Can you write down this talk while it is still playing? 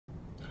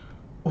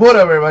What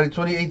up, everybody?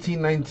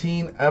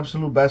 2018-19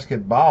 Absolute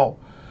Basketball.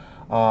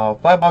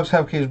 5 box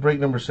half case break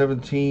number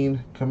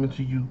 17 coming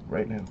to you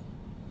right now.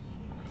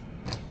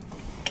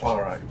 All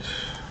right.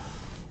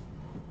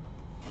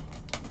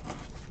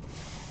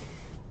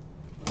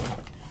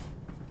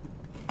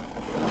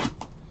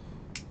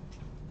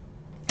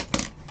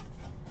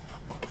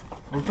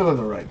 We're filling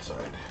the right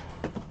side.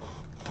 I'm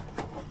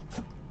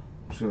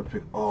just going to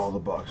pick all the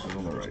boxes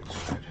on the right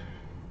side.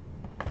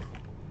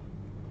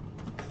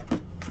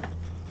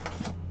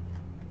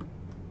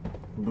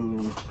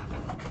 Boom.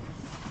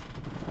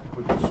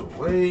 Put this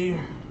away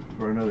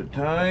for another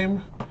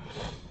time.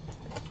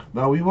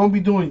 Now, we won't be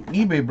doing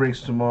eBay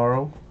breaks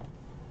tomorrow,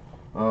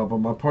 but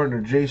my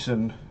partner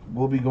Jason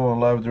will be going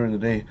live during the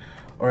day,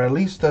 or at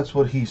least that's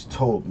what he's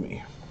told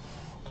me.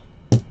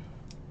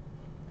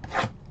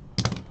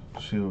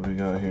 Let's see what we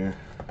got here.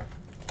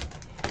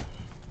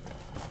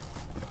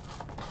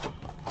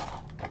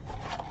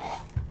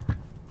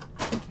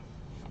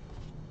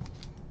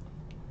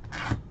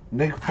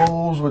 Nick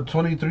Foles with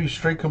 23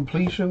 straight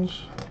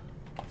completions.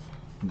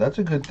 That's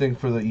a good thing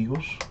for the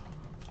Eagles.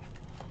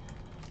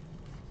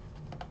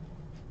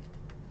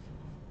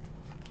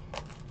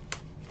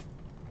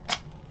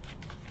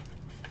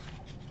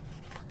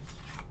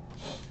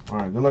 All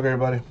right, good luck,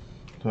 everybody.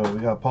 So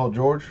we got Paul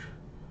George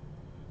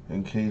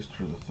encased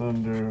for the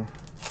Thunder.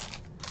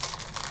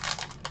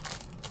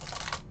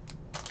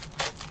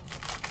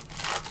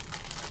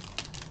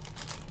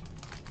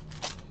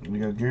 We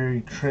got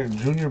Gary Trent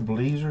Jr.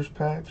 Blazers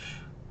patch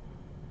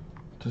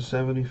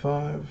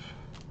 /75.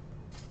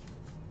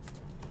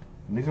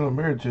 Nikola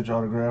Mirotic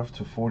autograph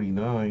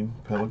 /49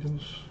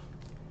 Pelicans.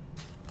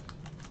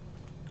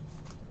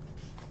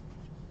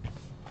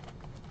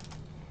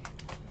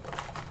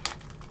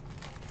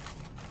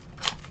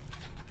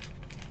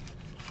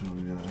 What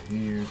we got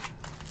here?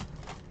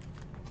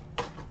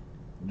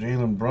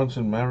 Jalen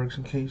Brunson Mavericks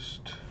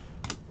encased.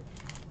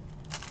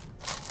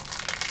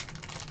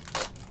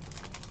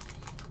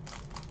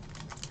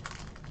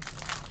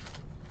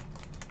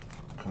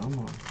 Come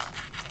on.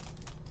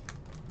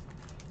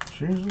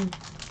 Seriously?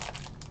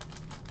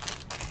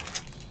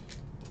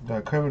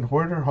 Got Kevin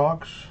Huerter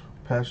Hawks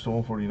patch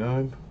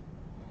 /149.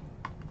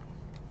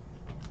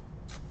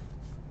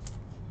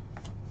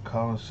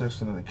 Colin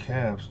Sexton of the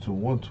Cavs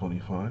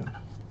 /125.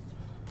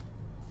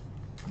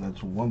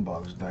 That's one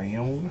box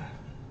down.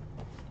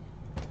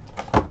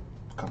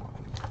 Come on.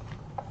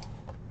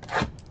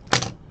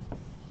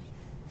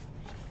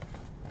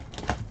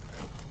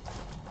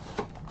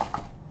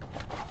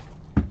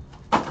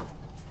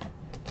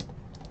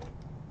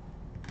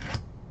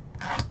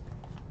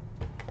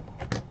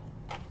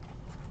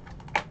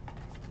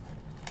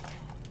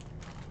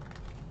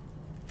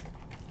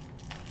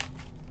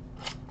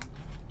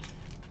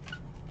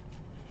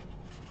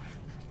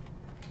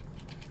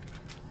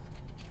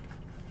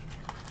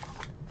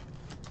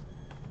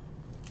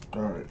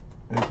 All right,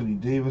 Anthony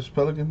Davis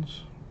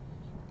Pelicans.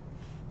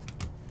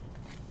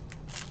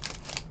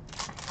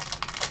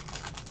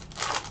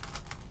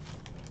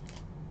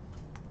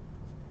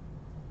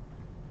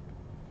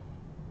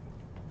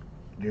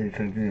 Gary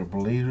Trent Jr.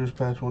 Blazers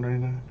patch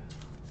 /199.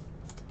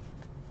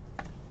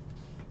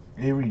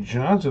 Avery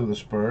Johnson of the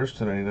Spurs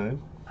 /99.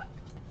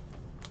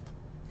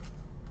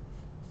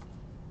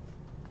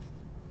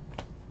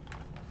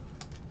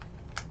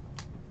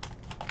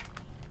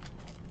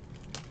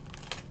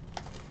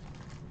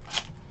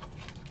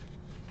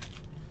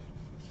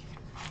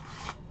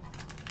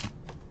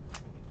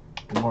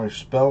 Amari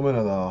Spellman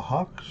of the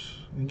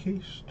Hawks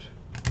encased.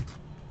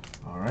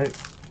 All right.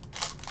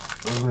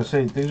 I was going to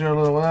say, things are a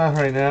little off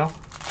right now,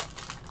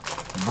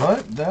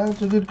 but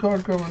that's a good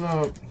card coming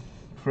up.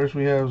 First,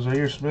 we have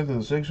Zaire Smith of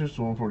the Sixers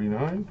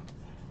 /149.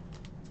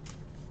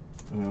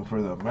 And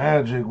for the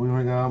Magic, we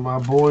got my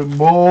boy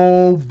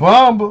Mo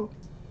Bamba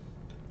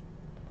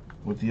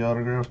with the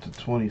autograph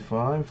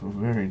 /25. A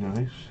very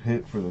nice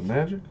hit for the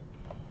Magic.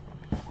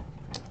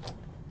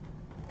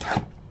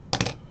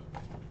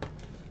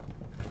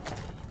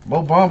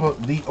 Mo Bamba,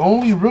 the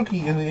only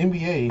rookie in the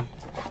NBA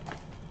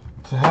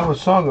to have a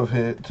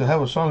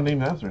song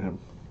named after him.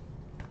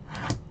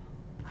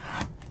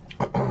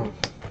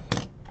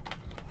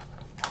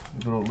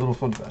 Little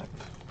fun fact.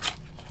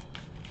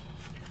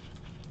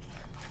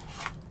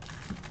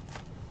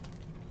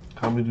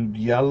 Hamidou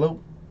Diallo,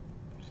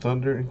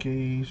 Thunder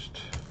encased.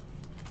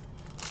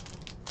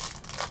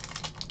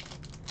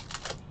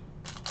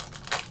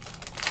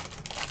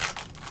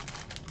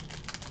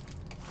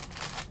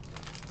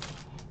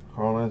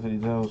 Karl Anthony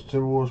Towns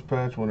Timberwolves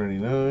patch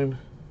 /199.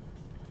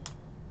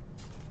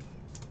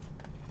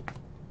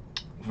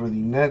 For the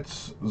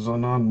Nets,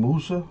 Zanan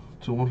Musa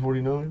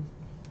 /149.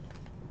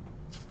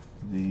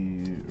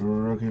 The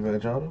rookie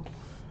patch auto.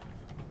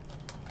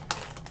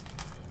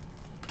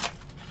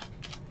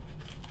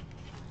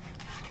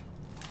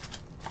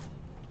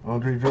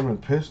 Andre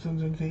Drummond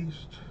Pistons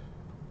encased.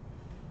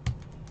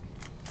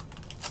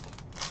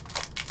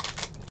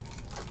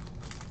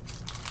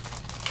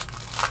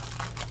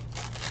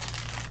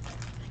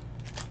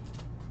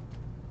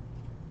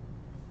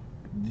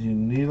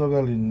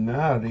 Danilo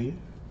Gallinari.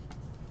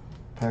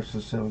 Patch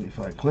to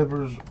 75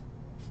 Clippers.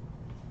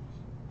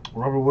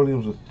 Robert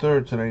Williams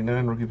III to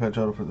 99. Rookie patch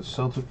auto for the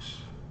Celtics.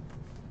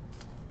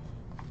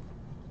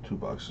 2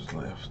 boxes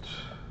left.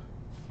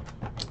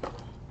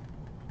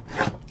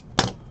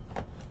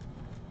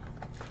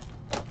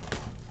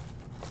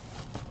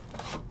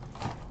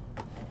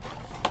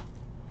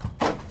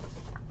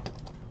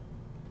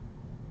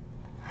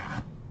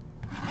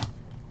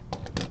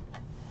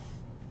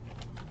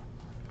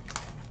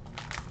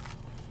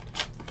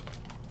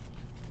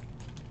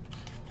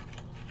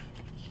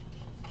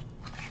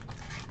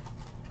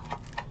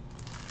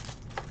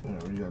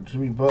 We got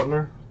Jimmy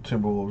Butler,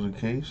 Timberwolves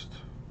encased.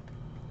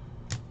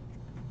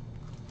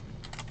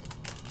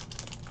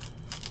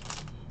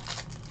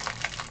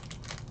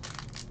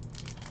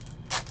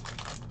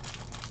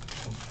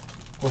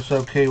 What's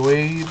up, K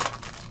Wade?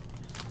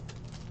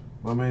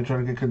 My man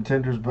trying to get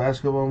Contenders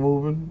basketball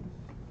moving.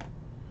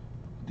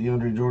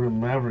 DeAndre Jordan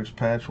Mavericks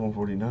patch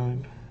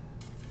 149.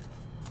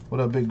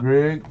 What up, Big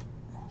Greg?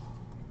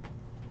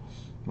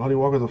 Lonnie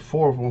Walker the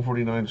 4th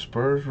 149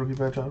 Spurs rookie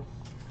patch out.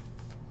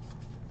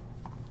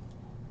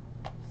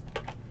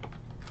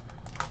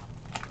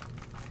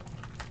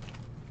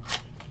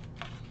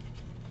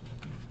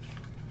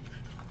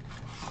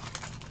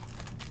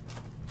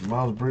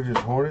 Miles Bridges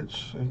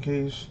Hornets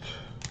encased.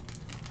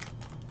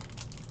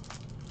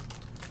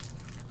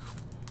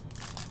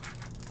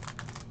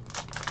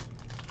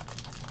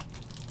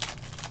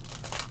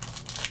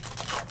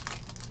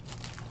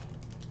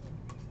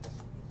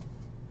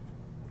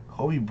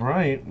 Kobe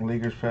Bryant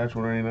Lakers patch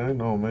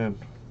 199. Oh man,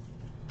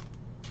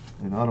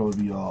 an auto would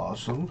be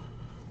awesome.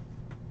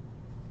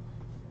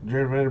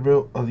 Jared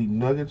Vanderbilt of the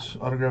Nuggets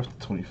autographed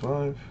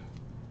 25.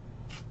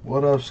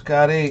 What up,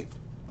 Scotty?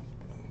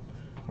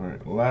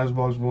 Alright, last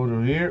box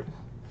mojo here.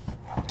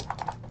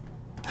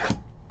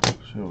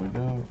 See what we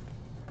got.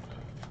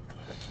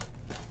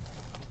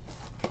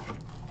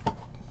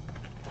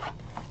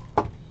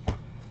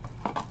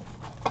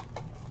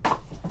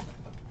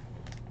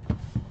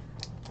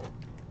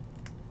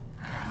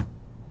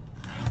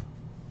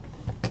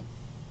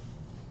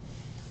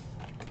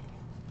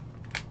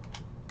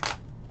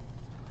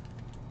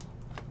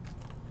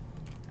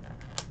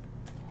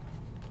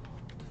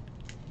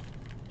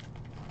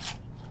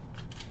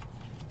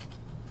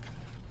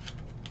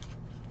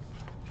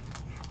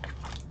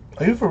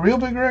 Are you for real,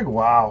 Big Greg?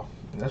 Wow,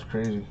 that's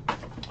crazy.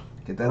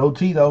 Get that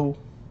OT though.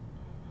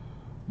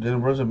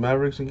 Jalen Brunson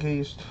Mavericks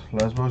encased.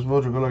 Last box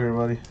mojo. Good luck,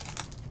 everybody.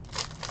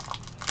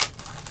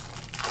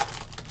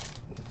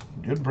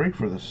 Good break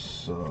for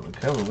this the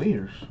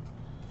Cavaliers.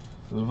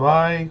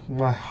 Zvi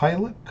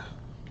Mihailik.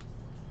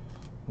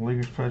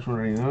 Lakers patch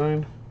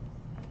 189.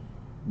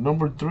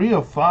 Number 3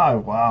 of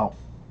 5. Wow,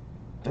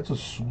 that's a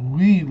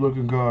sweet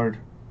looking card.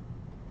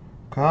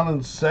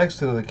 Colin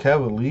Sexton of the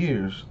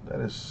Cavaliers. That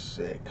is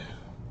sick.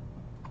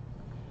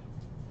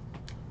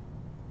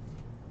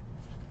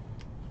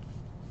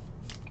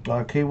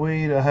 K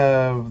Wade, I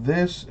have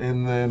this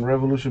and then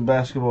Revolution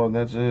Basketball, and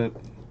that's it.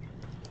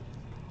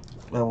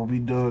 That will be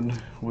done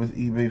with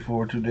eBay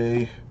for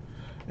today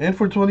and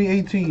for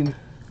 2018.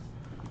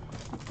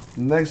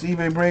 Next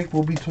eBay break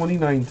will be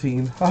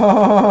 2019. Get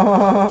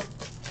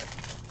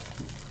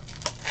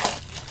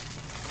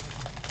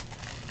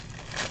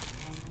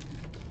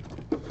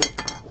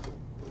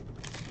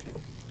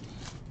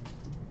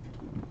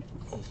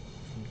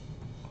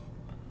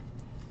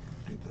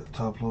that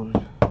top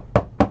loaded.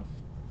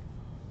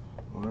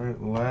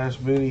 Alright,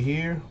 last mini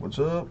here. What's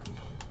up?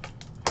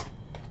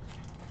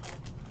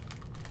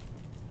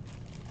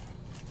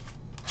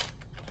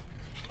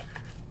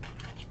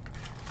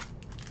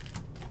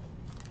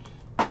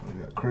 We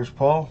got Chris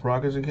Paul,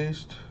 Rockets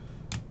encased.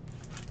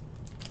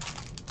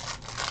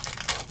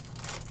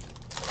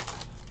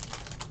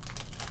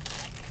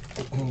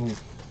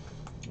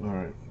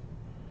 Alright.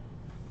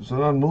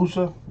 Zanan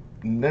Musa,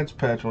 Nets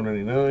patch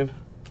 199.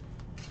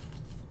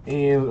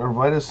 And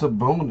Arvidas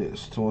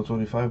Sabonis to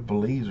 125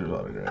 Blazers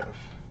autograph.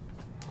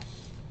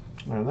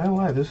 Alright, not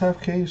lie, this half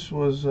case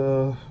was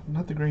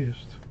not the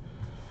greatest.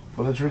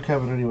 But let's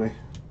recap it anyway.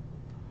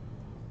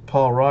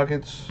 Paul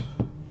Rockets,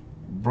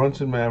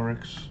 Brunson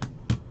Mavericks,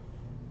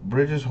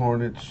 Bridges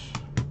Hornets,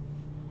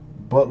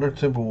 Butler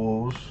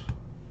Timberwolves,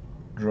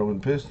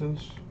 Drummond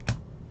Pistons,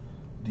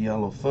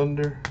 Diallo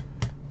Thunder,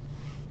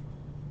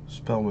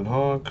 Spellman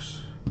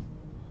Hawks,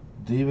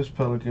 Davis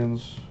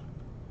Pelicans,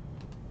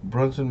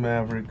 Brunson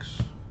Mavericks,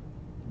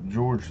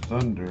 George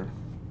Thunder.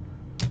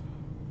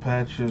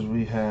 Patches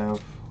we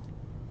have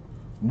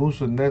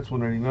Musa Nets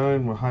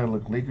 199,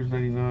 Mihailik Lakers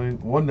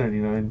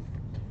 199,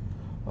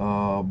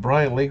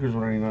 Bryant Lakers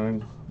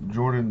 199,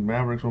 Jordan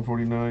Mavericks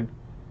 149,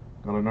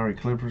 Gallinari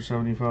Clippers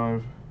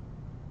 75,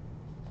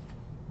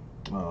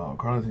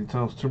 Karl-Anthony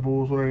Towns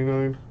Timberwolves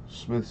 199,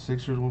 Smith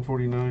Sixers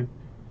 149,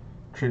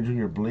 Trent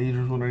Jr.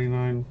 Blazers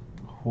 199,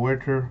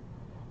 Huerter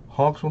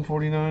Hawks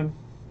 149,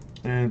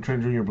 and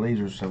Trent Jr.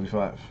 Blazers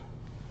 75.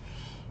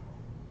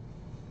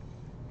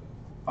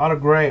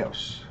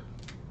 Autographs.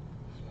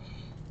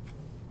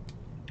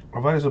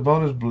 Arvidas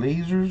Sabonis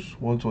Blazers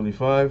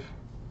 125.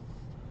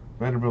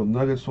 Vanderbilt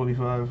Nuggets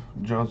 25.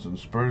 Johnson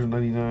Spurs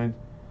 99.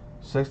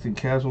 Sexton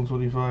Cavs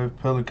 125.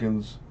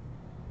 Pelicans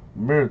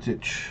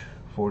Mirotic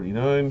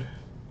 49.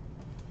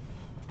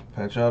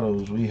 Patch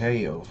autos we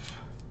have.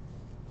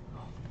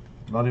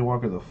 Lonnie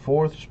Walker the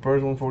 4th,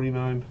 Spurs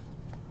 149.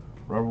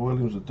 Robert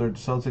Williams the 3rd,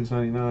 Celtics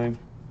 99.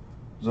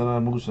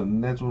 Zanon Musa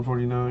Nets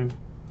 149.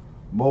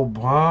 Mo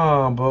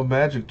Bamba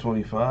Magic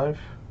 25.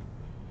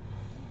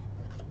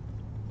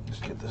 Let's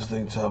get this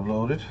thing top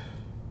loaded.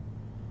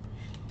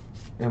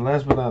 And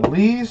last but not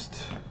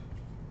least,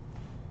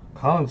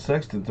 Colin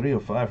Sexton 3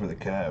 of 5 for the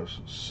Cavs.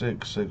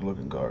 Sick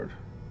looking card.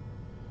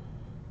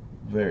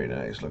 Very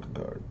nice looking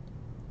card.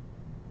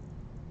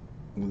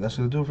 And that's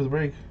going to do it for the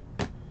break.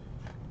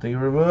 Thank you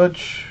very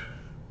much.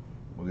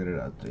 We'll get it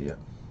out there.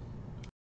 Yeah.